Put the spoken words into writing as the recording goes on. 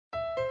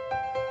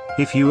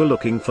If you are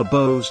looking for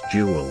Bose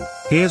Dual,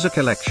 here's a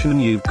collection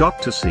you've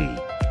got to see.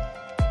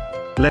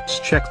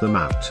 Let's check them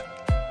out.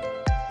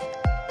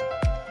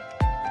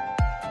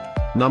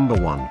 Number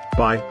 1,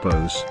 by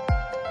Bose.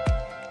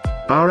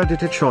 Our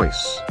editor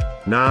choice,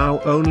 now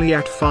only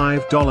at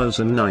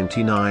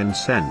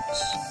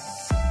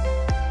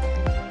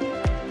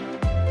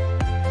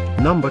 $5.99.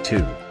 Number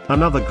 2,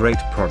 another great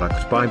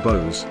product by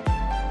Bose.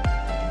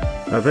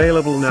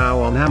 Available now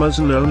on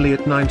Amazon only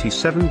at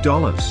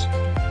 $97.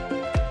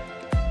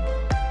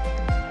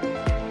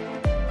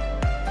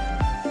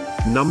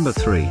 Number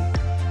 3.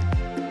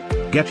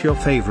 Get your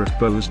favorite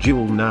Bose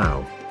Dual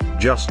now.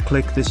 Just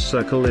click this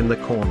circle in the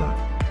corner.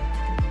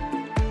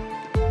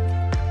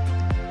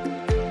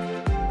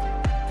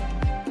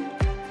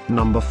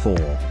 Number 4,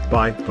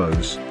 by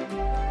Bose.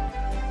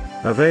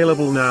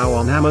 Available now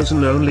on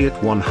Amazon only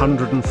at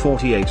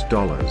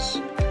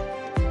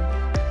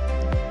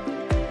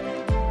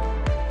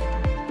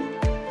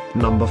 $148.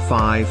 Number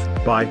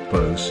 5, by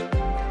Bose.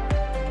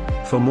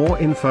 For more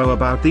info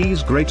about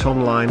these great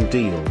online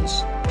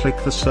deals, click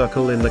the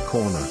circle in the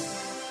corner.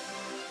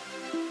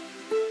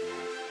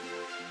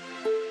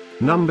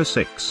 Number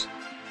 6.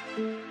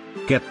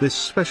 Get this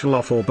special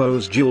offer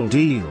Bose Dual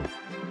deal.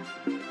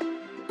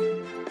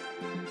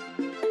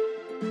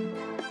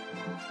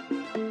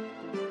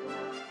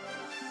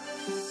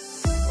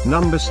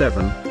 Number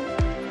 7.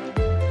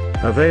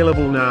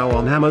 Available now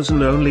on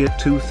Amazon only at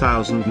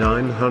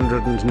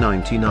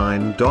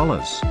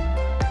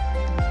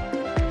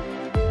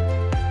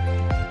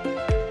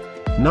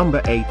 $2,999.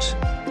 Number 8.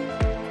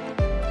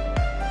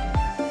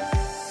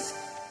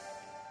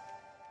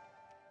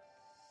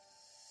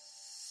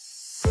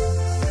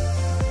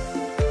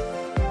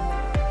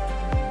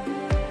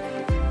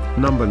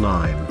 Number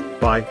 9,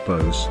 by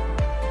Bose.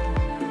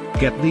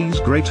 Get these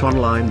great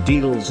online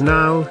deals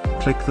now,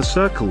 click the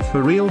circle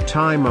for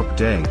real-time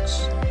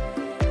updates.